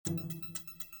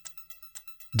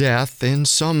Death, in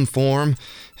some form,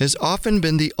 has often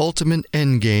been the ultimate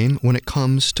endgame when it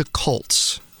comes to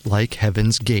cults, like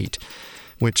Heaven's Gate,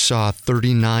 which saw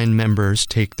 39 members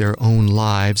take their own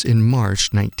lives in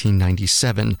March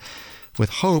 1997, with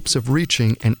hopes of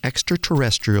reaching an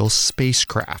extraterrestrial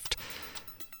spacecraft.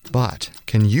 But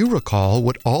can you recall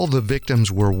what all the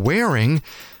victims were wearing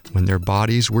when their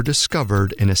bodies were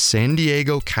discovered in a San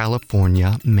Diego,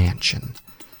 California mansion?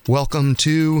 Welcome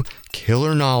to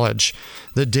Killer Knowledge,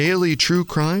 the daily true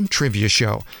crime trivia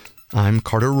show. I'm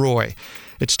Carter Roy.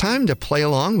 It's time to play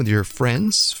along with your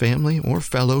friends, family, or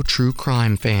fellow true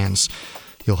crime fans.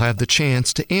 You'll have the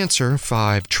chance to answer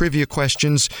 5 trivia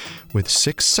questions with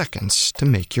 6 seconds to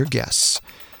make your guess.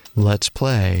 Let's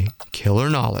play Killer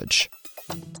Knowledge.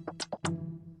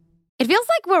 It feels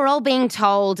like we're all being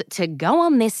told to go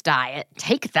on this diet,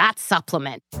 take that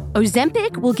supplement.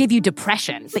 Ozempic will give you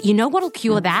depression, but you know what'll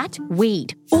cure that?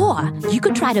 Weed. Or you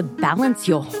could try to balance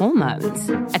your hormones.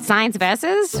 At Science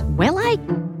Versus, we're like,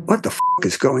 what the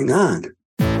is going on?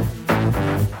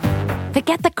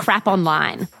 Forget the crap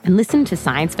online and listen to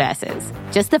Science Versus.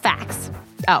 Just the facts.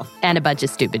 Oh, and a bunch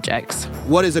of stupid jokes.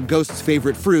 What is a ghost's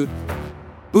favorite fruit?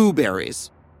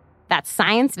 Blueberries. That's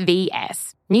Science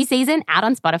VS. New season out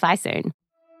on Spotify soon.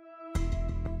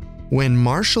 When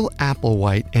Marshall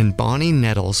Applewhite and Bonnie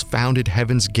Nettles founded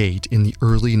Heaven's Gate in the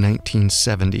early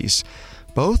 1970s,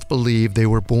 both believed they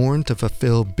were born to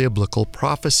fulfill biblical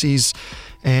prophecies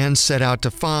and set out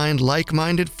to find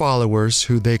like-minded followers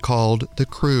who they called the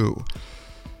Crew.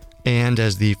 And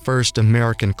as the first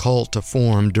American cult to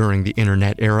form during the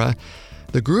internet era,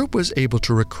 the group was able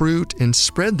to recruit and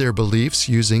spread their beliefs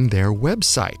using their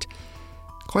website.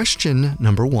 Question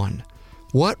number 1.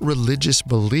 What religious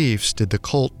beliefs did the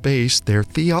cult base their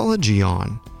theology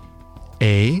on?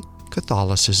 A.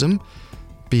 Catholicism.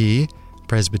 B.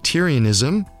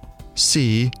 Presbyterianism.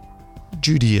 C.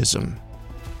 Judaism.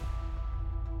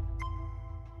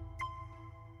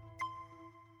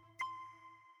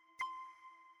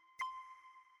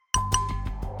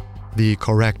 The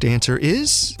correct answer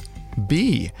is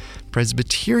B.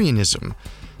 Presbyterianism.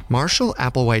 Marshall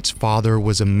Applewhite's father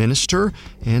was a minister,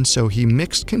 and so he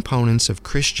mixed components of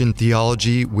Christian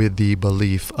theology with the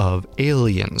belief of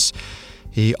aliens.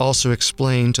 He also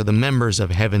explained to the members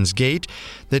of Heaven's Gate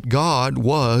that God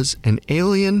was an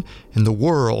alien and the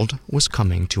world was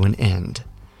coming to an end.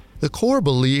 The core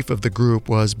belief of the group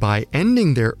was by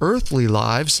ending their earthly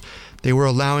lives, they were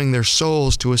allowing their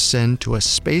souls to ascend to a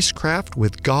spacecraft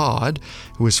with God,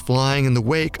 who was flying in the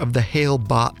wake of the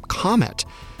Hale-Bopp comet,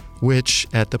 which,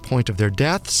 at the point of their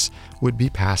deaths, would be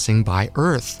passing by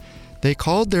Earth. They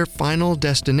called their final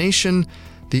destination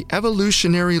the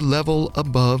evolutionary level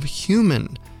above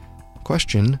human.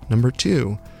 Question number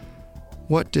 2.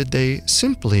 What did they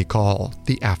simply call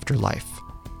the afterlife?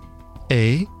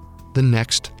 A. The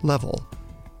next level.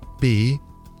 B.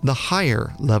 The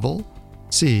higher level.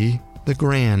 C. The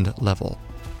grand level.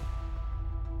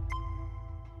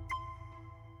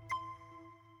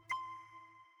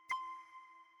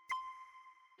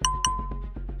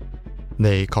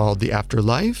 They called the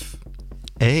afterlife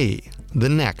A. The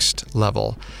next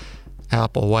level.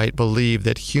 Applewhite believed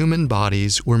that human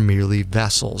bodies were merely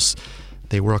vessels.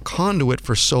 They were a conduit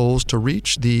for souls to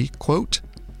reach the, quote,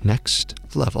 next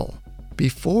level.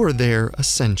 Before their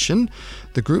ascension,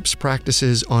 the group's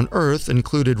practices on Earth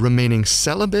included remaining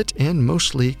celibate and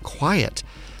mostly quiet.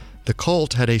 The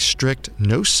cult had a strict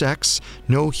no sex,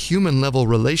 no human-level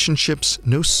relationships,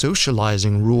 no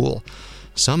socializing rule.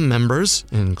 Some members,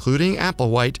 including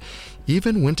Applewhite,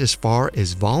 even went as far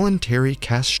as voluntary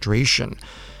castration.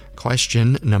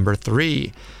 Question number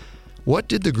 3. What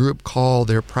did the group call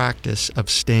their practice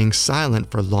of staying silent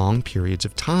for long periods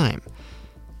of time?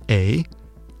 A.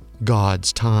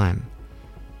 God's time.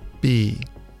 B.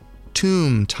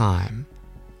 Tomb time.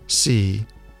 C.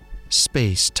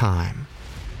 Space time.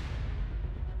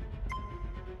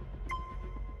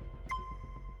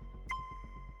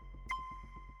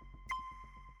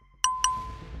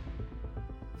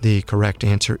 The correct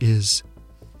answer is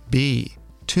B.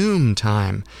 Tomb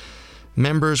time.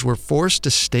 Members were forced to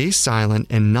stay silent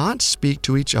and not speak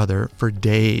to each other for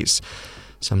days.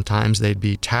 Sometimes they'd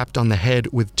be tapped on the head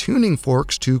with tuning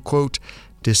forks to, quote,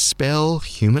 dispel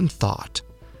human thought.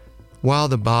 While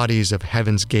the bodies of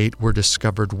Heaven's Gate were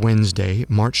discovered Wednesday,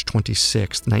 March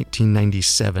 26,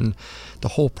 1997, the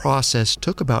whole process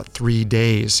took about 3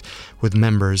 days, with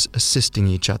members assisting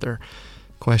each other.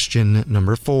 Question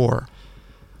number 4.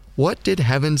 What did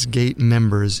Heaven's Gate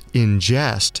members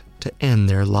ingest to end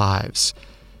their lives?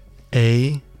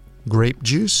 A. Grape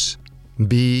juice.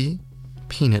 B.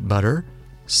 Peanut butter.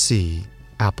 C.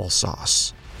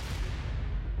 Applesauce.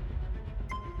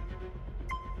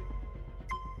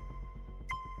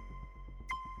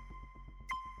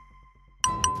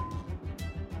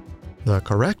 The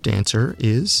correct answer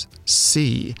is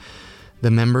C.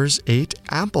 The members ate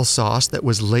applesauce that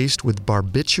was laced with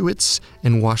barbiturates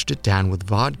and washed it down with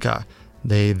vodka.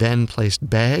 They then placed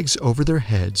bags over their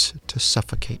heads to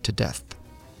suffocate to death.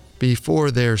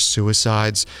 Before their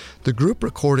suicides, the group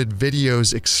recorded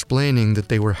videos explaining that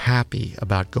they were happy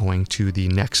about going to the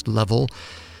next level.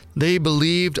 They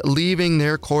believed leaving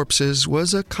their corpses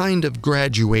was a kind of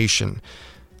graduation.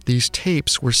 These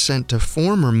tapes were sent to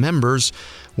former members,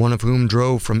 one of whom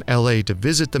drove from LA to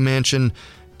visit the mansion,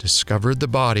 discovered the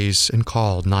bodies, and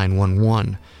called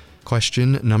 911.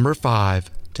 Question number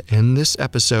 5 to end this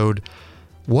episode.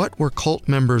 What were cult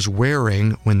members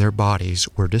wearing when their bodies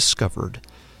were discovered?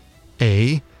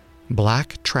 A.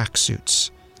 Black tracksuits.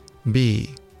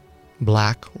 B.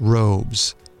 Black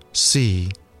robes.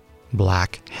 C.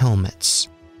 Black helmets.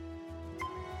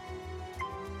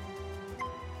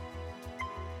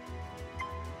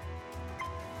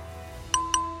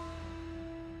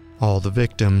 All the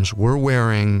victims were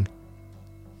wearing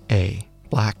A.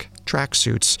 Black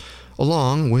tracksuits,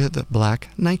 along with black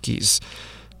Nikes.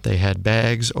 They had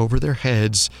bags over their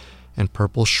heads and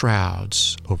purple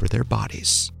shrouds over their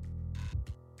bodies.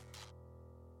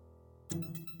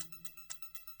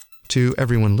 To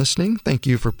everyone listening, thank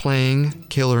you for playing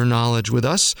Killer Knowledge with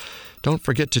us. Don't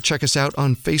forget to check us out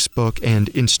on Facebook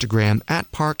and Instagram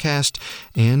at Parcast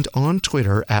and on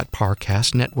Twitter at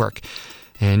Parcast Network.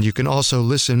 And you can also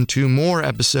listen to more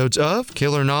episodes of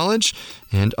Killer Knowledge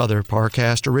and other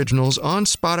Parcast originals on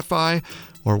Spotify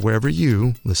or wherever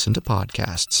you listen to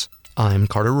podcasts. I'm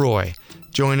Carter Roy.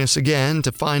 Join us again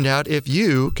to find out if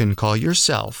you can call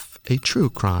yourself a true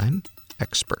crime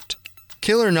expert.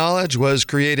 Killer Knowledge was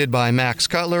created by Max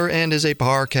Cutler and is a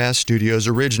Parcast Studios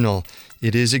original.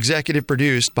 It is executive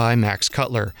produced by Max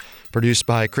Cutler. Produced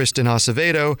by Kristen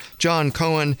Acevedo, John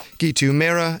Cohen, Gitu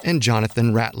Mera, and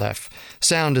Jonathan Ratliff.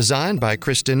 Sound designed by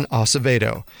Kristen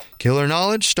Acevedo. Killer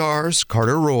Knowledge stars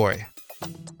Carter Roy.